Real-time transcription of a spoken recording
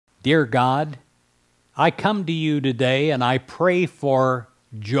Dear God, I come to you today and I pray for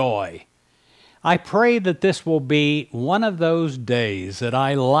joy. I pray that this will be one of those days that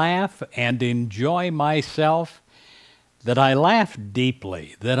I laugh and enjoy myself, that I laugh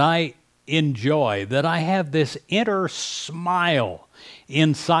deeply, that I enjoy, that I have this inner smile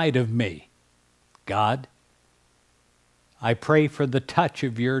inside of me. God, I pray for the touch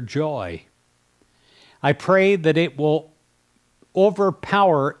of your joy. I pray that it will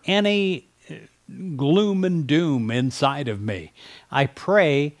overpower any gloom and doom inside of me. I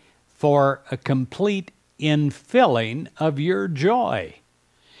pray for a complete infilling of your joy.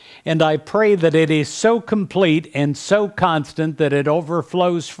 And I pray that it is so complete and so constant that it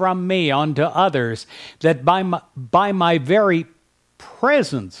overflows from me onto others, that by my very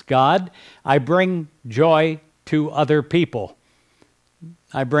presence, God, I bring joy to other people.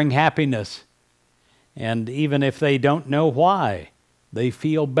 I bring happiness. And even if they don't know why, they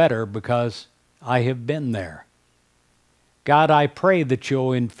feel better because I have been there. God, I pray that you'll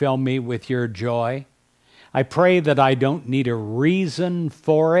infill me with your joy. I pray that I don't need a reason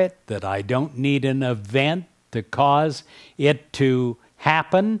for it, that I don't need an event to cause it to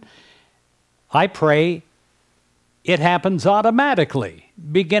happen. I pray it happens automatically,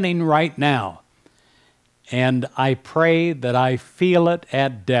 beginning right now. And I pray that I feel it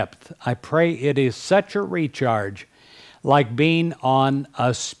at depth. I pray it is such a recharge, like being on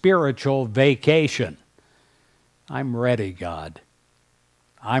a spiritual vacation. I'm ready, God.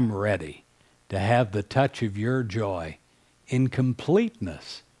 I'm ready to have the touch of your joy in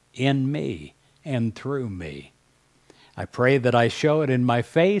completeness in me and through me. I pray that I show it in my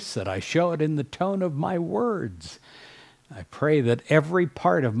face, that I show it in the tone of my words. I pray that every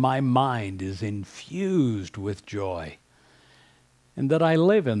part of my mind is infused with joy and that I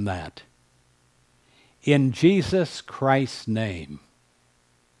live in that. In Jesus Christ's name,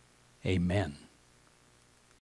 amen.